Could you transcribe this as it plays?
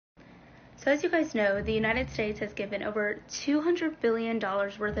So as you guys know, the United States has given over $200 billion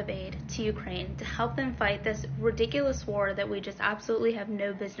worth of aid to Ukraine to help them fight this ridiculous war that we just absolutely have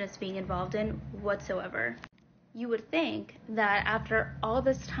no business being involved in whatsoever. You would think that after all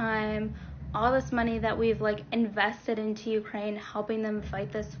this time, all this money that we've invested into Ukraine, helping them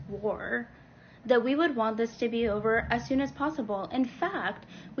fight this war, that we would want this to be over as soon as possible. In fact,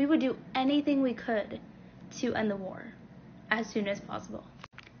 we would do anything we could to end the war as soon as possible.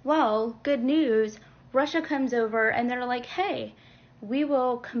 Well, good news, Russia comes over and they're like, hey, we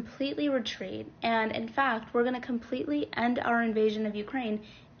will completely retreat, and in fact, we're going to completely end our invasion of Ukraine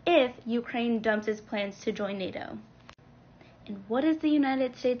if Ukraine dumps its plans to join NATO. And what does the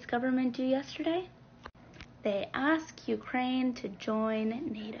United States government do yesterday? They ask Ukraine to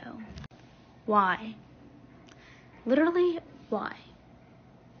join NATO. Why? Literally, why?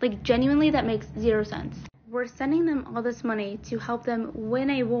 Genuinely, that makes zero sense. We're sending them all this money to help them win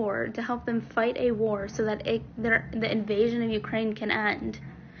a war, to help them fight a war so that the invasion of Ukraine can end.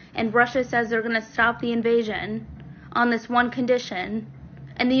 And Russia says they're going to stop the invasion on this one condition.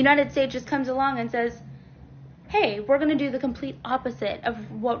 And the United States just comes along and says, hey, we're going to do the complete opposite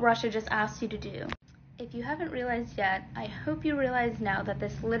of what Russia just asked you to do. If you haven't realized yet, I hope you realize now that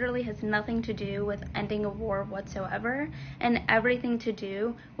this literally has nothing to do with ending a war whatsoever, and everything to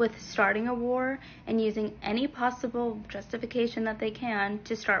do with starting a war and using any possible justification that they can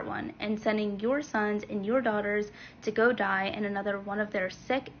to start one, and sending your sons and your daughters to go die in another one of their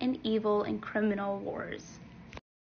sick and evil and criminal wars.